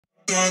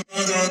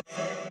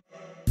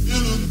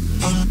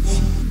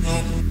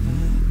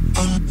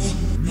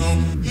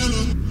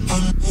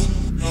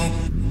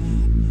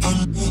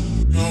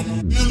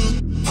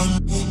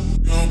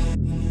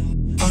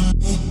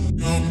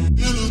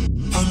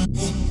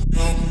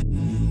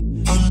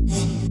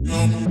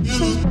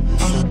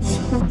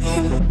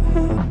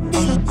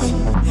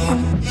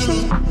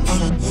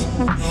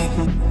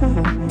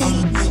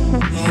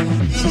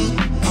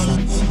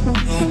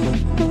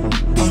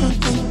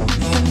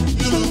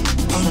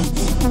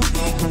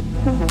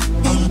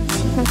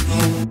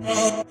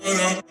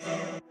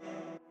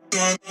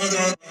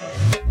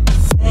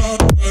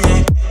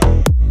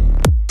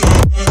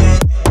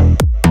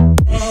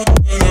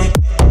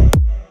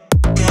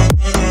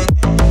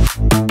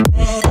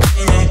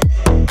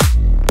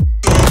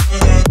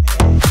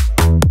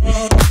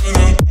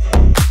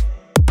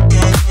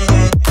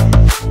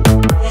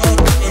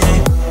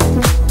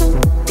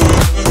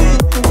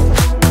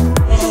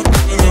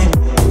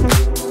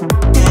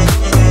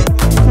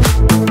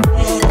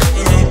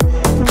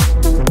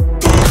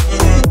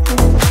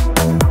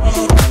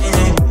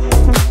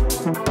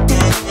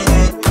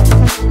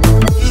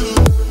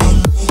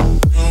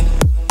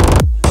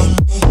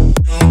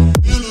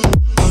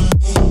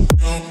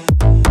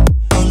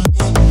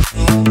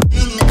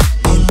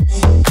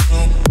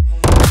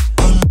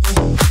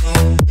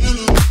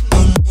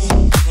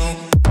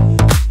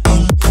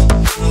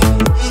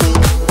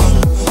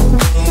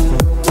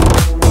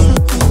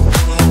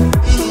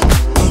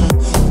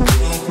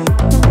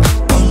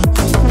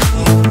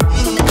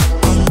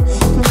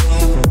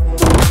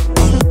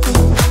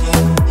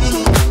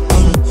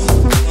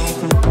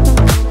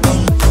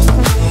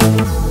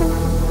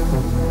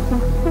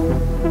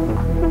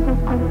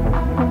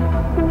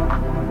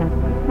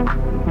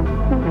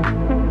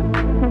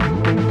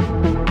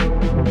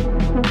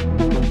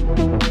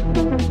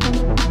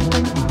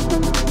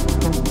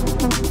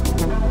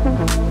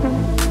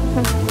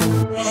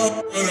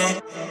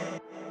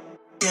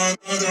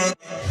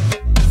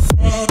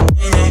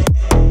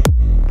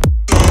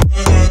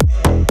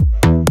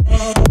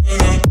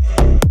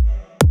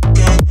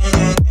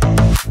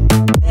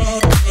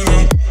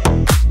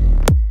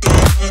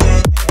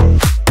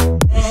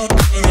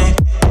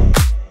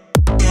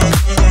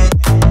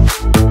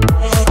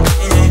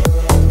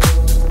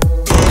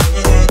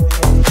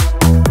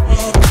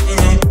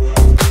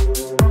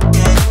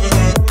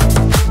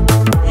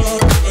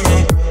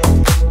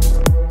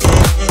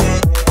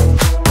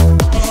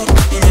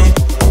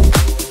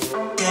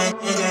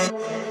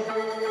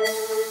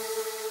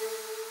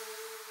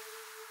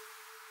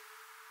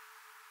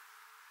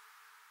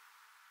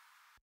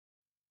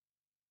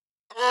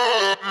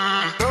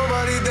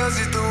Nobody does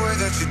it the way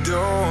that you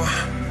do.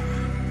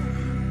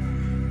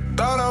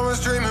 Thought I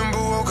was dreaming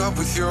but woke up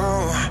with you.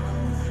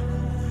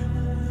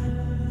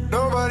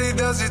 Nobody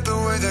does it the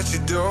way that you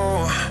do.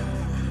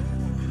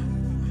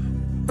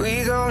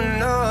 We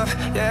going up,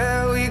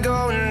 yeah, we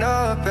going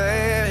up,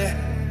 baby.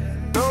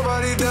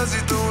 Nobody does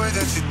it the way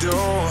that you do.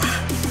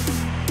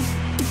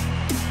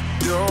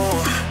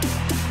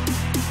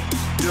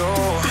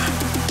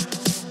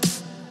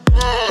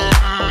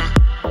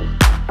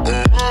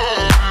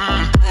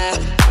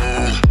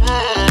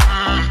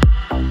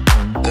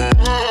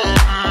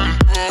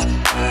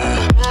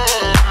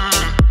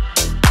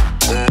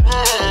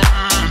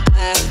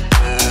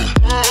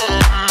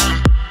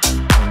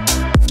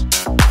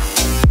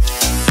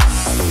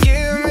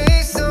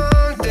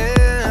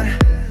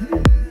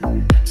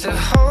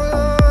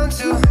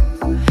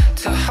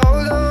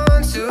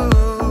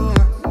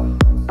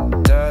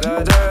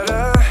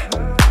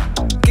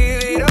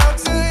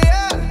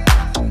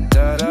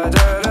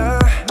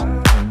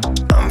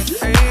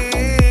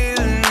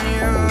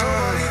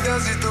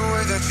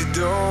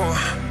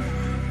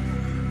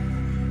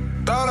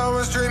 Thought I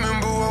was dreaming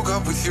but woke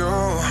up with you.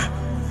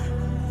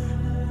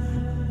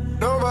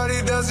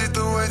 Nobody does it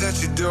the way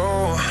that you do.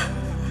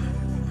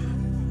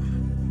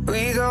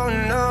 We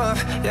going up,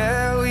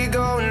 yeah, we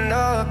going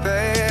up,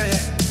 baby.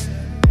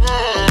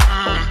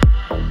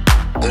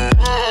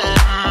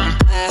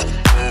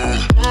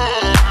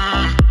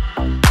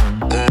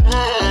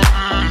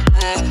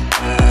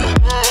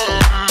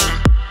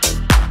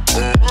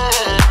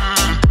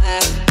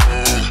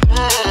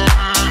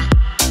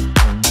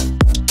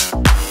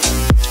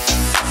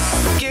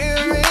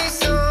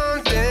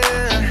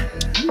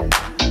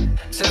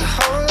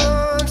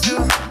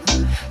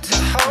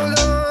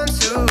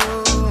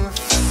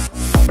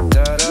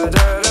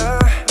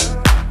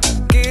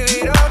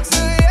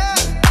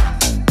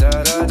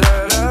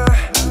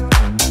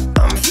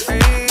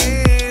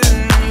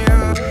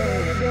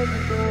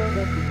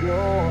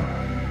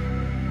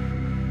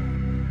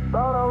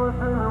 Thought I was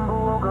dreaming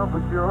but woke up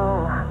with you.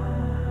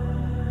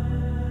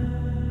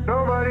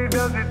 Nobody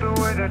does it the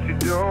way that you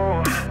do.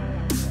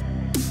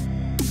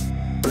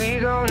 We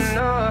going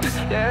up,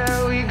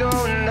 yeah, we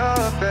going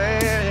up,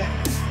 baby.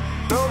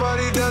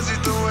 Nobody does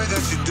it the way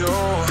that you do.